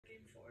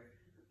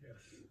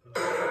Ah!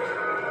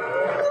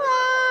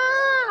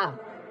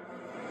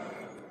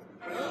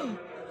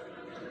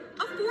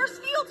 A force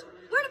field?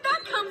 Where did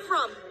that come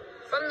from?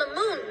 From the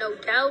moon, no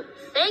doubt.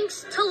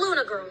 Thanks to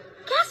Luna Girl.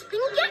 Gasping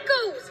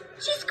geckos!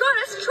 She's got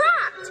us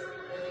trapped!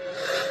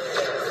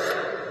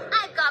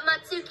 I've got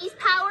Matsuki's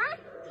power.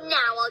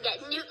 Now I'll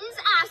get Newton's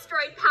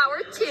asteroid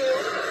power too.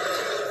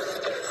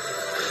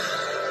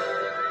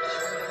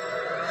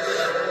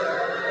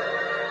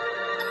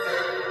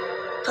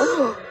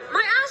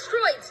 My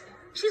asteroids!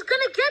 She's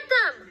gonna get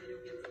them!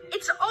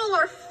 It's all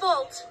our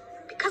fault.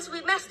 Because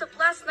we messed up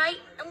last night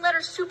and let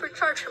her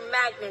supercharge her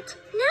magnet.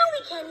 Now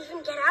we can't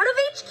even get out of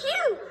HQ.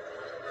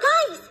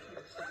 Guys,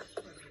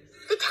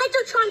 the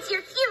Tetrotron's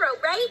your hero,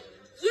 right?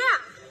 Yeah,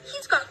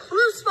 he's got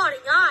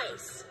clue-spotting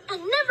eyes.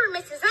 And never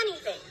misses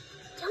anything.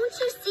 Don't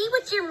you see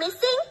what you're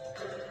missing?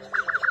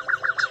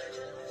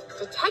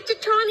 The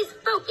Tetrotron is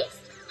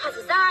focused, has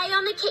his eye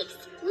on the case,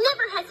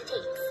 never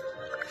hesitates.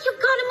 You've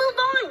got to move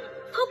on.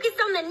 Focus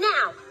on the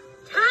now.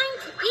 Time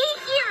to be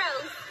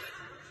heroes.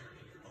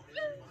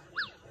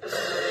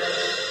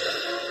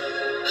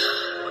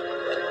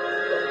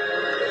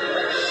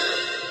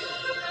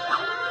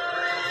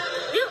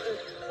 Newton,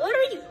 what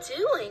are you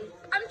doing?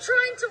 I'm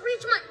trying to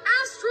reach my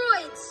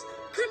asteroids!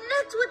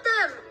 Connect with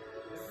them!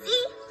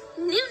 See?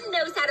 Newton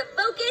knows how to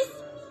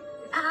focus.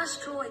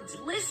 Asteroids,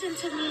 listen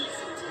to me.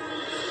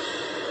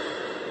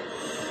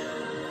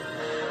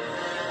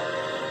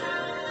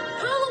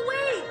 Pull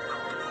away!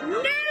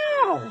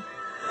 No!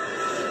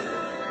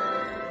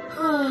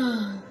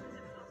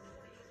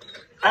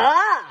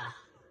 Ah!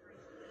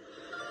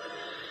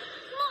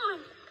 Come on.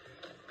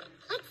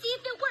 Let's see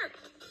if it worked.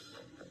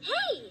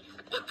 Hey,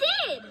 it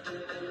did.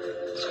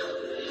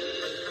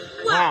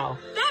 Wow.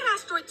 That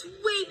asteroid's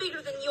way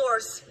bigger than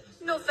yours.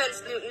 No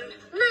offense, Newton.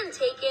 None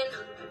taken.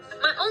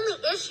 My only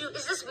issue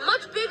is this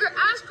much bigger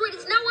asteroid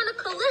is now on a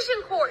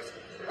collision course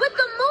with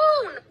the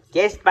moon!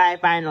 Yes, bye,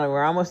 finally.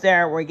 We're almost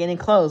there. We're getting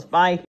close. Bye.